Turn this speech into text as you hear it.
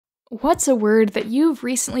What's a word that you've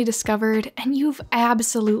recently discovered and you've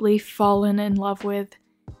absolutely fallen in love with?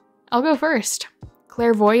 I'll go first.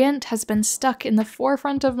 Clairvoyant has been stuck in the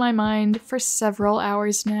forefront of my mind for several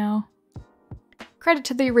hours now. Credit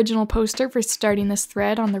to the original poster for starting this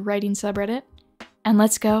thread on the writing subreddit. And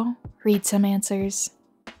let's go read some answers.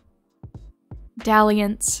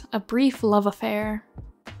 Dalliance, a brief love affair.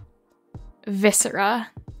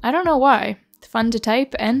 Viscera. I don't know why. Fun to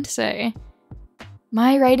type and say.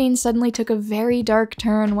 My writing suddenly took a very dark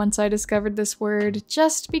turn once I discovered this word,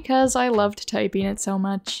 just because I loved typing it so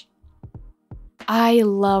much. I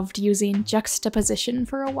loved using juxtaposition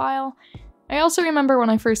for a while. I also remember when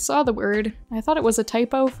I first saw the word, I thought it was a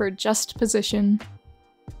typo for just position.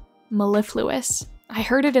 Mellifluous. I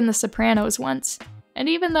heard it in The Sopranos once, and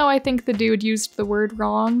even though I think the dude used the word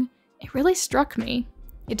wrong, it really struck me.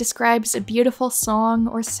 It describes a beautiful song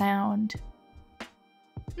or sound.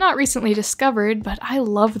 Not recently discovered, but I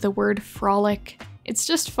love the word frolic. It's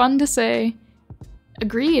just fun to say.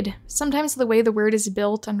 Agreed. Sometimes the way the word is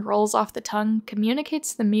built and rolls off the tongue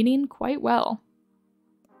communicates the meaning quite well.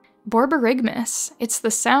 Borborygmus. It's the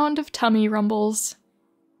sound of tummy rumbles.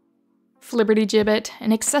 Flibbertigibbet,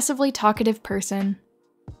 an excessively talkative person.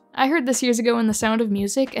 I heard this years ago in The Sound of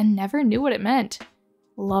Music and never knew what it meant.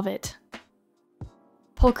 Love it.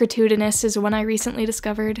 Pulchritudinous is one I recently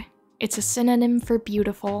discovered. It's a synonym for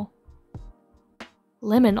beautiful.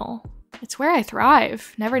 Liminal. It's where I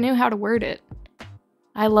thrive. Never knew how to word it.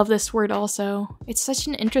 I love this word also. It's such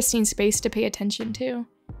an interesting space to pay attention to.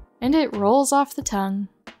 And it rolls off the tongue.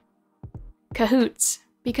 Cahoots.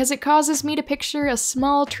 Because it causes me to picture a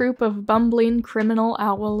small troop of bumbling criminal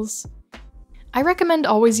owls. I recommend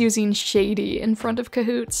always using shady in front of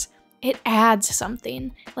cahoots. It adds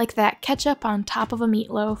something, like that ketchup on top of a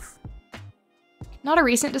meatloaf. Not a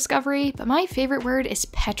recent discovery, but my favorite word is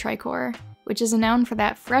petrichor, which is a noun for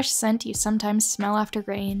that fresh scent you sometimes smell after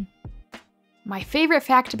rain. My favorite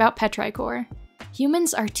fact about petrichor: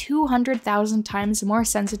 humans are 200,000 times more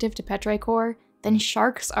sensitive to petrichor than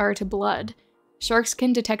sharks are to blood. Sharks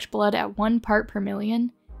can detect blood at 1 part per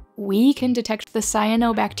million. We can detect the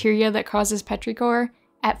cyanobacteria that causes petrichor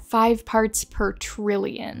at 5 parts per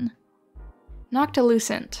trillion.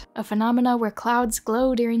 Noctilucent, a phenomena where clouds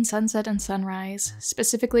glow during sunset and sunrise,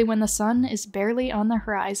 specifically when the sun is barely on the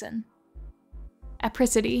horizon.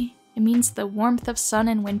 Apricity, it means the warmth of sun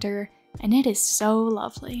in winter, and it is so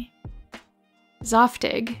lovely.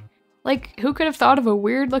 Zoftig, like who could have thought of a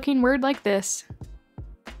weird-looking word like this?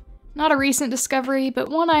 Not a recent discovery, but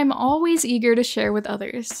one I'm always eager to share with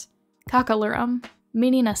others. Cockalorum,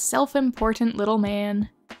 meaning a self-important little man.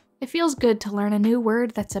 It feels good to learn a new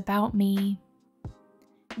word that's about me.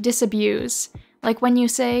 Disabuse, like when you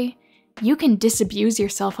say, you can disabuse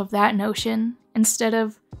yourself of that notion, instead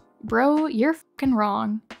of, bro, you're fucking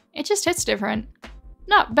wrong. It just hits different.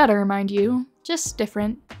 Not better, mind you, just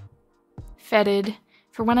different. Fetid,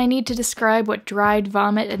 for when I need to describe what dried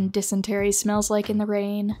vomit and dysentery smells like in the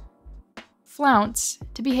rain. Flounce,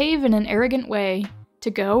 to behave in an arrogant way, to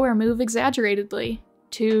go or move exaggeratedly,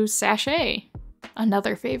 to sashay,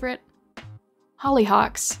 another favorite.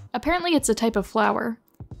 Hollyhocks, apparently it's a type of flower.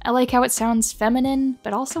 I like how it sounds feminine,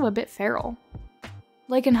 but also a bit feral.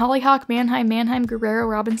 Like in Hollyhock, Mannheim, Guerrero,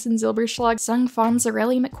 Robinson, Zilberschlag, Sung,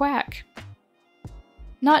 Fonzarelli, McQuack.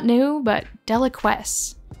 Not new, but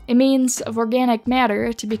deliquesce. It means of organic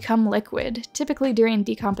matter to become liquid, typically during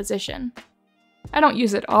decomposition. I don't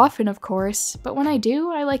use it often, of course, but when I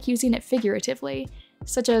do, I like using it figuratively,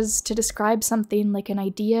 such as to describe something like an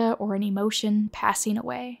idea or an emotion passing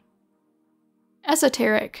away.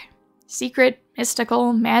 Esoteric. Secret,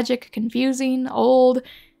 mystical, magic, confusing, old.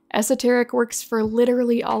 Esoteric works for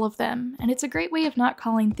literally all of them, and it's a great way of not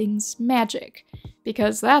calling things magic,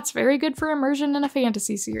 because that's very good for immersion in a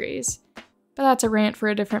fantasy series. But that's a rant for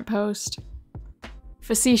a different post.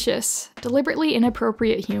 Facetious, deliberately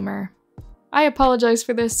inappropriate humor. I apologize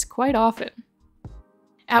for this quite often.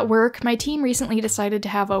 At work, my team recently decided to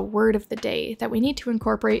have a word of the day that we need to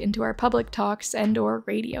incorporate into our public talks and/or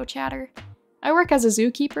radio chatter. I work as a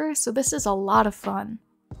zookeeper, so this is a lot of fun.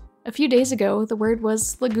 A few days ago, the word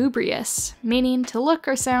was lugubrious, meaning to look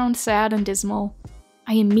or sound sad and dismal.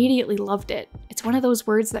 I immediately loved it. It's one of those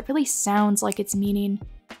words that really sounds like its meaning.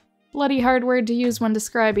 Bloody hard word to use when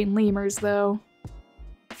describing lemurs, though.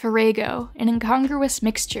 Farrago, an incongruous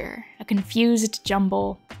mixture, a confused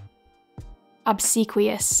jumble.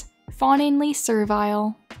 Obsequious, fawningly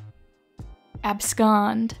servile.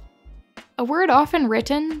 Abscond, a word often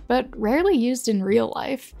written, but rarely used in real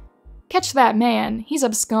life. Catch that man, he's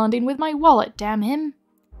absconding with my wallet, damn him.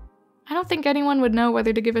 I don't think anyone would know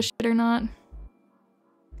whether to give a shit or not.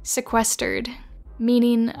 Sequestered,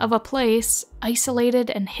 meaning of a place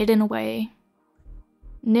isolated and hidden away.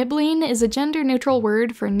 Nibbling is a gender-neutral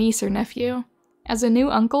word for niece or nephew. As a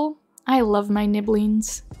new uncle, I love my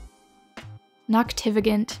nibblings.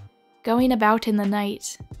 Noctivagant, going about in the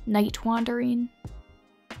night, night wandering.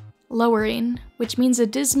 Lowering, which means a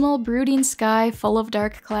dismal, brooding sky full of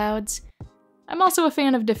dark clouds. I'm also a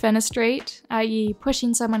fan of defenestrate, i.e.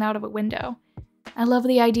 pushing someone out of a window. I love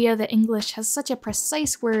the idea that English has such a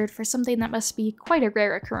precise word for something that must be quite a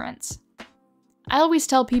rare occurrence. I always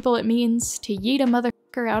tell people it means to yeet a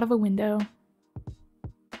motherfucker out of a window.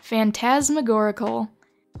 Phantasmagorical.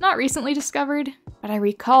 Not recently discovered, but I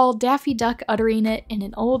recall Daffy Duck uttering it in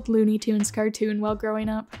an old Looney Tunes cartoon while growing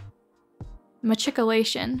up.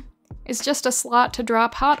 Machicolation is just a slot to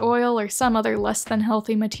drop hot oil or some other less than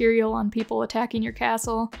healthy material on people attacking your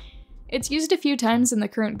castle. It's used a few times in the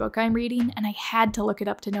current book I'm reading, and I had to look it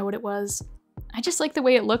up to know what it was. I just like the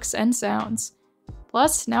way it looks and sounds.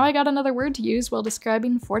 Plus, now I got another word to use while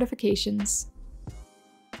describing fortifications.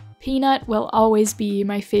 Peanut will always be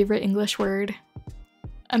my favorite English word.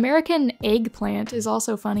 American eggplant is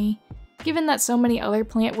also funny, given that so many other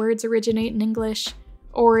plant words originate in English.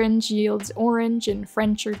 Orange yields orange in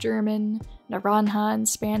French or German, naranja in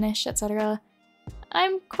Spanish, etc.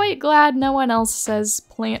 I'm quite glad no one else says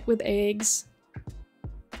plant with eggs.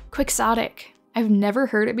 Quixotic. I've never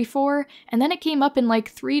heard it before, and then it came up in like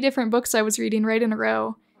 3 different books I was reading right in a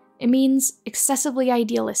row. It means excessively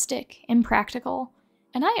idealistic, impractical,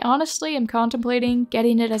 and I honestly am contemplating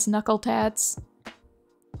getting it as knuckle tats.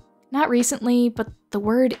 Not recently, but the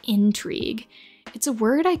word intrigue. It's a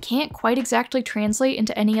word I can't quite exactly translate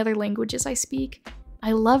into any other languages I speak.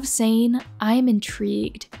 I love saying, I'm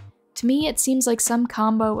intrigued. To me, it seems like some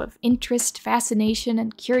combo of interest, fascination,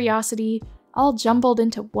 and curiosity, all jumbled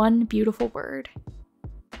into one beautiful word.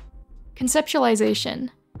 Conceptualization.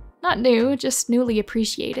 Not new, just newly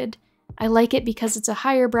appreciated. I like it because it's a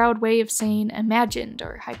higher-browed way of saying imagined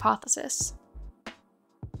or hypothesis.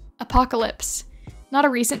 Apocalypse. Not a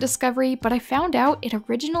recent discovery, but I found out it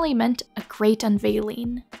originally meant a great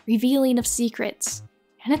unveiling, revealing of secrets,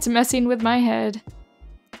 and it's messing with my head.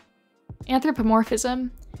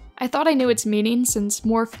 Anthropomorphism. I thought I knew its meaning since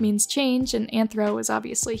morph means change and anthro is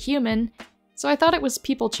obviously human, so I thought it was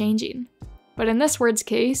people changing. But in this word's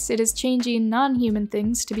case, it is changing non-human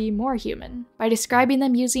things to be more human, by describing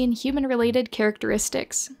them using human-related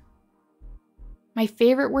characteristics. My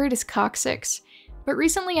favorite word is coccyx, but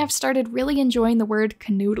recently I've started really enjoying the word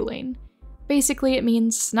canoodling. Basically it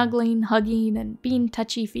means snuggling, hugging, and being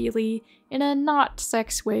touchy-feely in a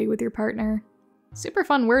not-sex way with your partner. Super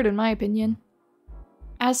fun word in my opinion.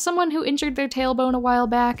 As someone who injured their tailbone a while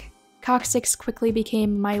back, coccyx quickly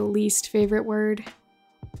became my least favorite word.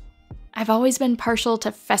 I've always been partial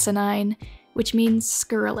to fescennine, which means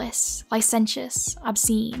scurrilous, licentious,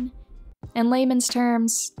 obscene. In layman's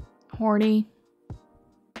terms, horny.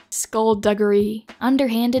 Skullduggery,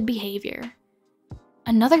 underhanded behavior.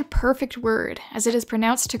 Another perfect word, as it is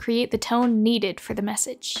pronounced to create the tone needed for the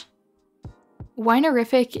message.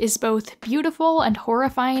 Winerific is both beautiful and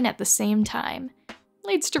horrifying at the same time.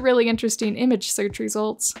 Leads to really interesting image search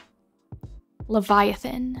results.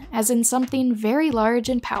 Leviathan, as in something very large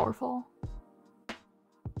and powerful.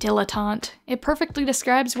 Dilettante. It perfectly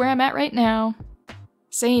describes where I'm at right now.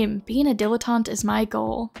 Same, being a dilettante is my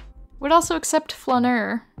goal. Would also accept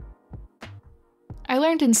flaneur. I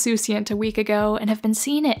learned insouciant a week ago and have been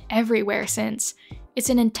seeing it everywhere since. It's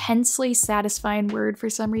an intensely satisfying word for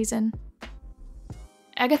some reason.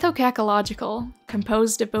 Agathocacological,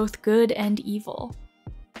 composed of both good and evil.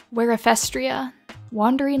 Werefestria,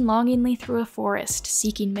 wandering longingly through a forest,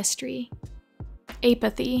 seeking mystery.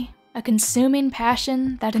 Apathy, a consuming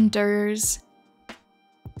passion that endures.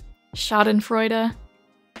 Schadenfreude.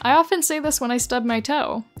 I often say this when I stub my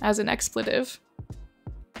toe, as an expletive.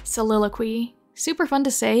 Soliloquy, super fun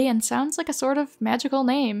to say and sounds like a sort of magical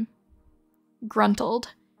name.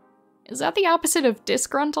 Gruntled. Is that the opposite of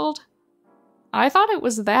disgruntled? I thought it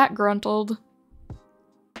was that gruntled.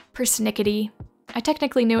 Persnickety. I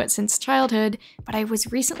technically knew it since childhood, but I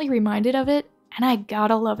was recently reminded of it, and I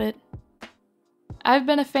gotta love it. I've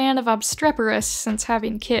been a fan of obstreperous since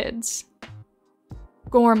having kids.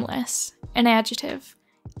 Gormless, an adjective,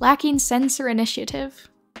 lacking sense or initiative,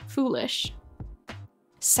 foolish.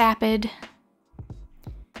 Sapid.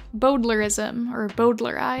 Bowdlerism, or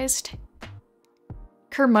bowdlerized.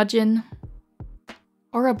 Curmudgeon.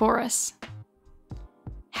 Ouroboros.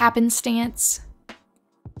 Happenstance.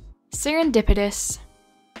 Serendipitous.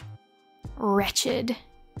 Wretched.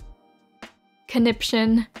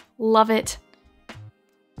 Conniption. Love it.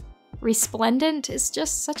 Resplendent is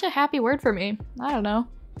just such a happy word for me. I don't know.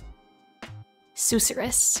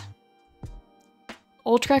 Susurrus.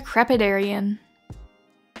 Ultra-crepidarian.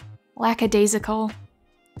 Lackadaisical.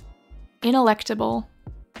 Inelectable.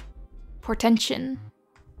 Portention.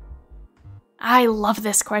 I love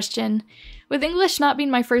this question. With English not being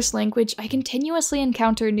my first language, I continuously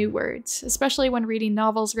encounter new words, especially when reading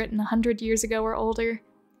novels written 100 years ago or older.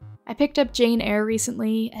 I picked up Jane Eyre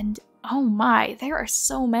recently, and oh my, there are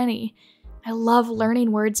so many. I love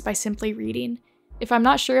learning words by simply reading. If I'm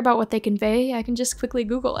not sure about what they convey, I can just quickly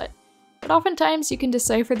Google it. But oftentimes you can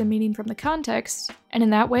decipher the meaning from the context, and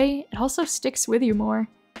in that way, it also sticks with you more.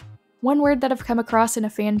 One word that I've come across in a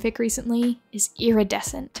fanfic recently is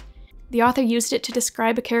iridescent. The author used it to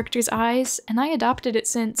describe a character's eyes, and I adopted it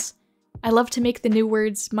since. I love to make the new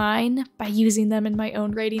words mine by using them in my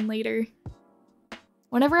own writing later.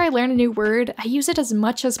 Whenever I learn a new word, I use it as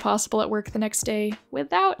much as possible at work the next day,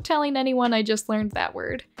 without telling anyone I just learned that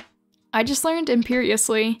word. I just learned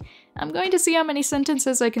imperiously. I'm going to see how many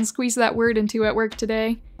sentences I can squeeze that word into at work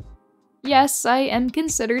today. Yes, I am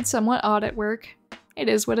considered somewhat odd at work. It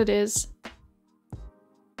is what it is.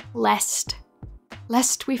 Lest.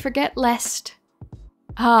 Lest we forget lest.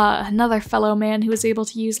 Ah, another fellow man who was able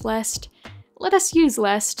to use lest. Let us use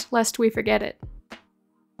lest we forget it.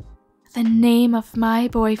 The name of my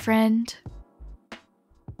boyfriend.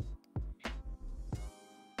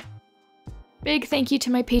 Big thank you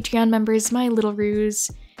to my Patreon members, My Little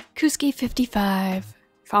Ruse, Kuski55,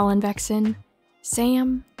 Fallen Vexen,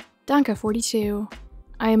 Sam, Donka42,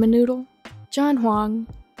 I Am a Noodle, John Huang,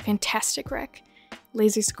 Fantastic Wreck,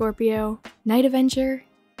 Laser Scorpio, Night Avenger,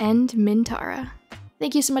 and Mintara.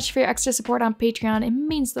 Thank you so much for your extra support on Patreon, it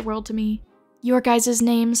means the world to me. Your guys'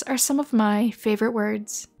 names are some of my favorite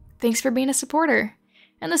words. Thanks for being a supporter.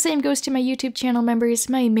 And the same goes to my YouTube channel members,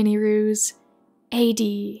 my Mini Ruse, AD,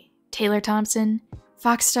 Taylor Thompson,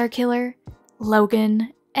 Foxstar Killer,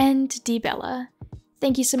 Logan, and D-Bella.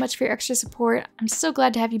 Thank you so much for your extra support. I'm so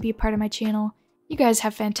glad to have you be a part of my channel. You guys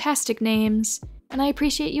have fantastic names, and I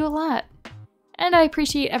appreciate you a lot. And I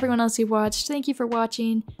appreciate everyone else who watched. Thank you for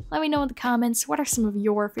watching. Let me know in the comments what are some of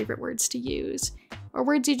your favorite words to use, or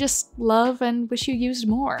words you just love and wish you used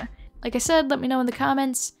more. Like I said, let me know in the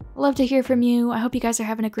comments. I love to hear from you. I hope you guys are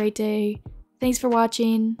having a great day. Thanks for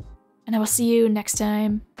watching, and I will see you next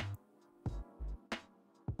time.